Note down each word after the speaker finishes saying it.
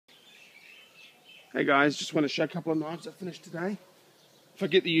Hey guys, just want to show a couple of knives I finished today. If I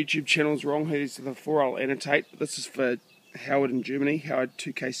get the YouTube channels wrong, these are the four I'll annotate. But this is for Howard in Germany, Howard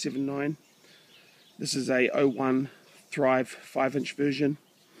 2K79. This is a 01 Thrive 5-inch version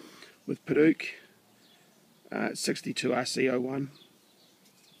with Paduk, 62 RC01.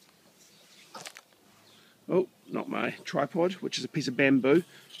 Oh, not my tripod, which is a piece of bamboo.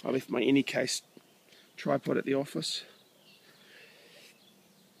 I left my cKc tripod at the office.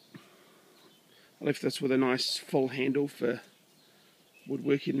 I left this with a nice full handle for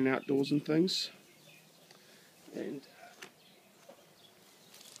woodworking and outdoors and things. And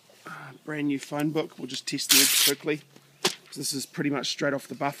brand new phone book. We'll just test the edge quickly. This is pretty much straight off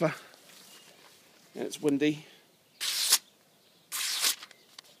the buffer. And it's windy.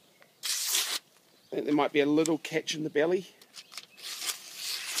 I think there might be a little catch in the belly.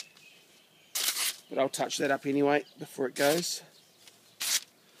 But I'll touch that up anyway before it goes.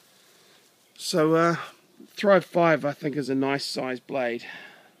 So Thrive 5 I think is a nice size blade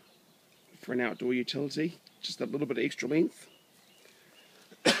for an outdoor utility, just a little bit of extra length.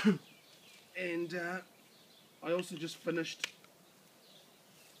 And I also just finished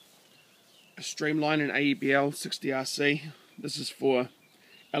a Streamline and AEBL 60RC. This is for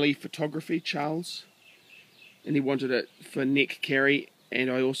LE Photography, Charles, and he wanted it for neck carry,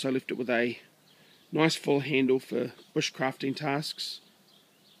 and I also left it with a nice full handle for bushcrafting tasks,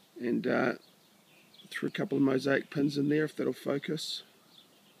 and threw a couple of mosaic pins in there if that'll focus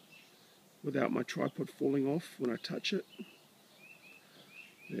without my tripod falling off when I touch it.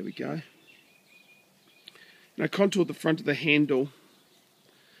 There we go. And I contoured the front of the handle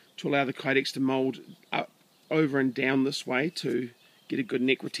to allow the kydex to mould up, over and down this way to get a good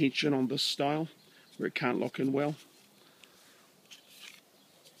neck retention on this style where it can't lock in well.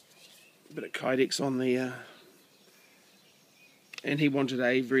 A bit of kydex on the and he wanted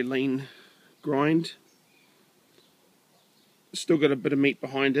a very lean grind. Still got a bit of meat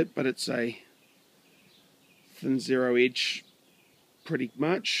behind it, but it's a thin zero edge pretty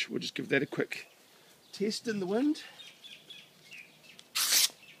much. We'll just give that a quick test in the wind.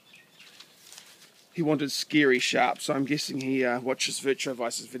 He wanted scary sharp, so I'm guessing he watches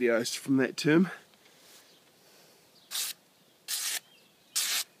Virtuovice's videos from that term.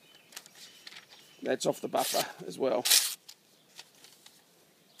 That's off the buffer as well.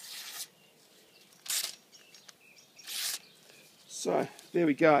 So there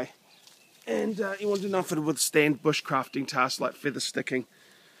we go. And you wanted to know if it would withstand bushcrafting tasks like feather sticking.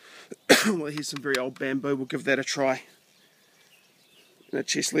 Well, here's some very old bamboo. We'll give that a try. And a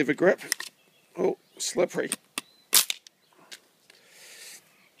chest lever grip. Oh, slippery.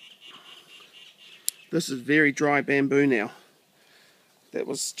 This is very dry bamboo now. That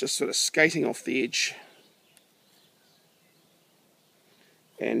was just sort of skating off the edge.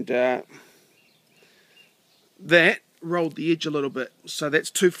 And that rolled the edge a little bit, so that's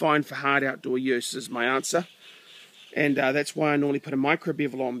too fine for hard outdoor use is my answer. And that's why I normally put a micro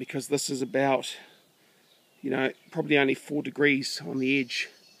bevel on, because this is about, probably only 4 degrees on the edge,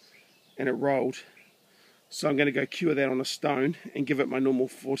 and it rolled. So I'm going to go cure that on a stone and give it my normal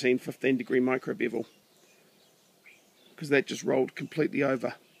 14-15 degree micro bevel, because that just rolled completely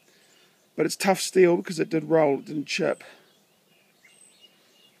over. But it's tough steel because it did roll, it didn't chip.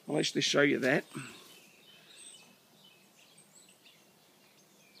 I'll actually show you that.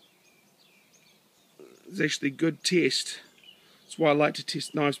 It's actually a good test. That's why I like to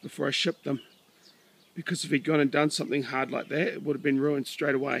test knives before I ship them, because if he'd gone and done something hard like that, it would have been ruined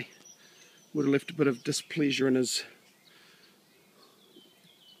straight away. Would have left a bit of displeasure in his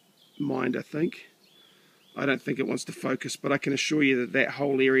mind, I think. I don't think it wants to focus, but I can assure you that that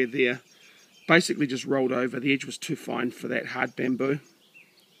whole area there basically just rolled over. The edge was too fine for that hard bamboo.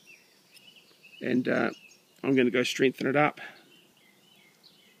 And I'm going to go strengthen it up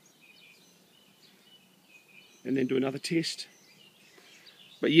and then do another test.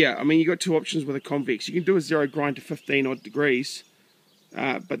 But yeah, I mean, you've got two options with a convex. You can do a zero grind to 15 odd degrees,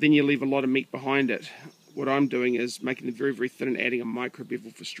 but then you leave a lot of meat behind it. What I'm doing is making it very, very thin and adding a micro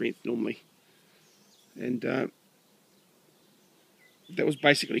bevel for strength normally. And that was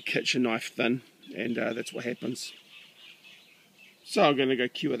basically kitchen knife thin, and that's what happens. So I'm going to go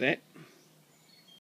cure that.